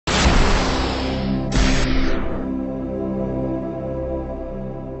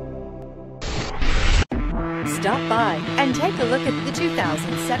Stop by and take a look at the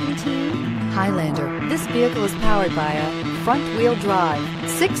 2017 Highlander. This vehicle is powered by a front-wheel drive,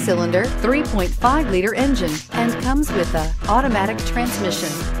 6-cylinder, 3.5-liter engine, and comes with an automatic transmission.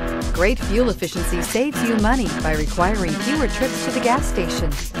 Great fuel efficiency saves you money by requiring fewer trips to the gas station.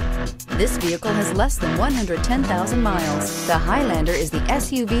 This vehicle has less than 110,000 miles. The Highlander is the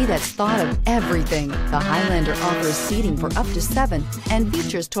SUV that's thought of everything. The Highlander offers seating for up to 7 and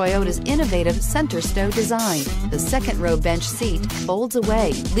features Toyota's innovative center stow design. The second-row bench seat folds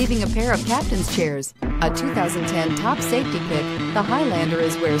away, leaving a pair of captain's chairs. A 2010 top safety pick, the Highlander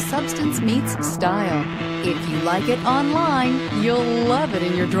is where substance meets style. If you like it online, you'll love it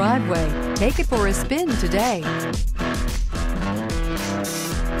in your driveway. Take it for a spin today.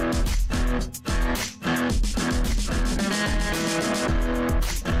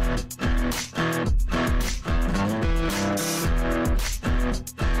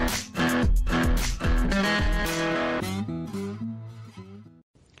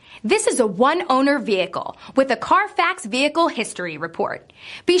 This is a one-owner vehicle with a Carfax Vehicle History Report.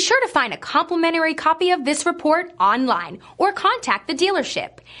 Be sure to find a complimentary copy of this report online or contact the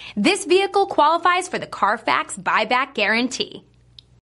dealership. This vehicle qualifies for the Carfax Buyback Guarantee.